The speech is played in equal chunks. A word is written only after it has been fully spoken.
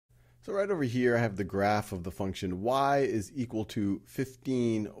So right over here, I have the graph of the function y is equal to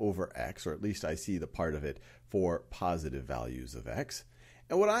 15 over x, or at least I see the part of it for positive values of x.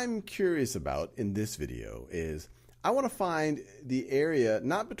 And what I'm curious about in this video is I want to find the area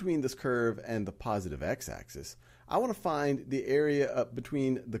not between this curve and the positive x-axis. I want to find the area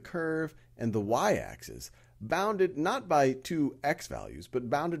between the curve and the y-axis, bounded not by two x values,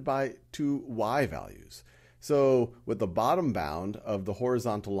 but bounded by two y values. So with the bottom bound of the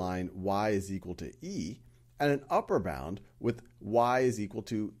horizontal line y is equal to e, and an upper bound with y is equal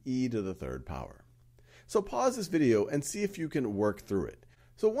to e to the third power. So pause this video and see if you can work through it.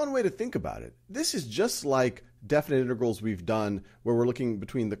 So one way to think about it, this is just like definite integrals we've done where we're looking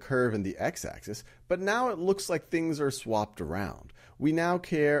between the curve and the x-axis, but now it looks like things are swapped around. We now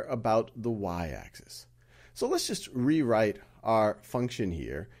care about the y-axis. So let's just rewrite our function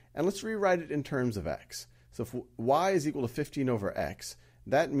here, and let's rewrite it in terms of x. So if y is equal to 15 over x,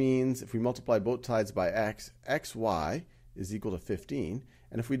 that means if we multiply both sides by x, xy is equal to 15.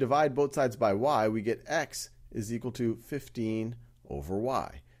 And if we divide both sides by y, we get x is equal to 15 over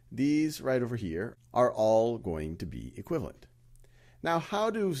y. These right over here are all going to be equivalent. Now, how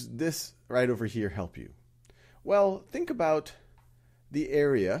does this right over here help you? Well, think about the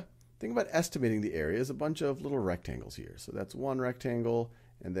area. Think about estimating the area as a bunch of little rectangles here. So that's one rectangle,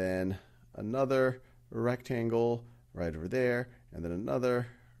 and then another rectangle right over there, and then another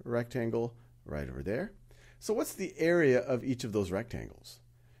rectangle right over there. So what's the area of each of those rectangles?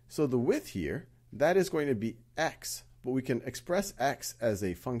 So the width here, that is going to be x, but we can express x as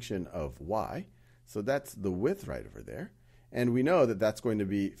a function of y. So that's the width right over there. And we know that that's going to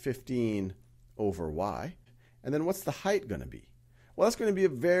be 15 over y. And then what's the height going to be? Well, that's going to be a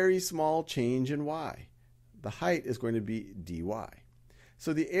very small change in y. The height is going to be dy.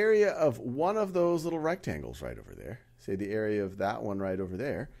 So the area of one of those little rectangles right over there, say the area of that one right over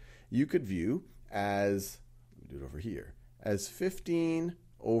there, you could view as, let me do it over here, as 15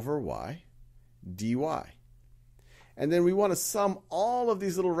 over y dy. And then we want to sum all of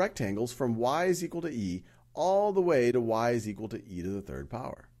these little rectangles from y is equal to e all the way to y is equal to e to the third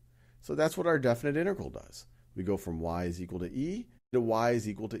power. So that's what our definite integral does. We go from y is equal to e to y is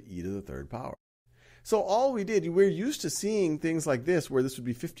equal to e to the third power. So all we did, we're used to seeing things like this where this would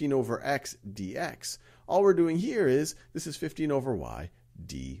be 15 over x dx. All we're doing here is this is 15 over y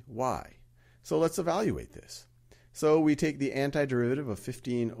dy. So let's evaluate this. So we take the antiderivative of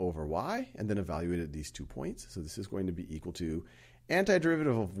 15 over y and then evaluate at these 2 points. So this is going to be equal to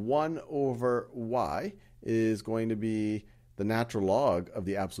antiderivative of 1 over y is going to be the natural log of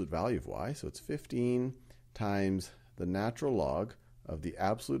the absolute value of y. So it's 15 times the natural log of the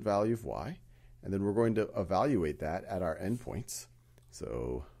absolute value of y. And then we're going to evaluate that at our endpoints.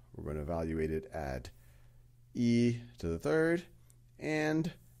 So we're going to evaluate it at e to the third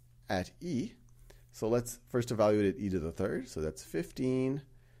and at e. So let's first evaluate at e to the third. So that's 15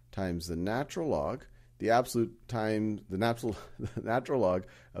 times the natural log, the absolute times the natural log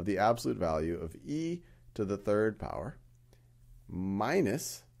of the absolute value of e to the third power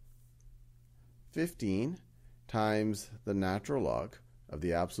minus 15 times the natural log of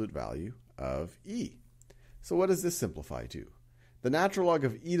the absolute value of e. So what does this simplify to? The natural log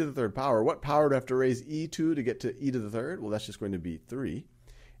of e to the third power, what power do I have to raise e to get to e to the third? Well, that's just going to be 3.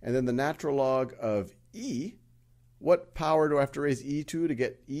 And then the natural log of e, what power do I have to raise e to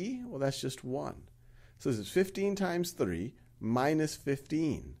get e? Well, that's just 1. So this is 15 times 3 minus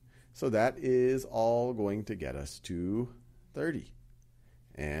 15. So that is all going to get us to 30.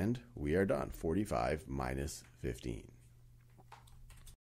 And we are done. 45 minus 15.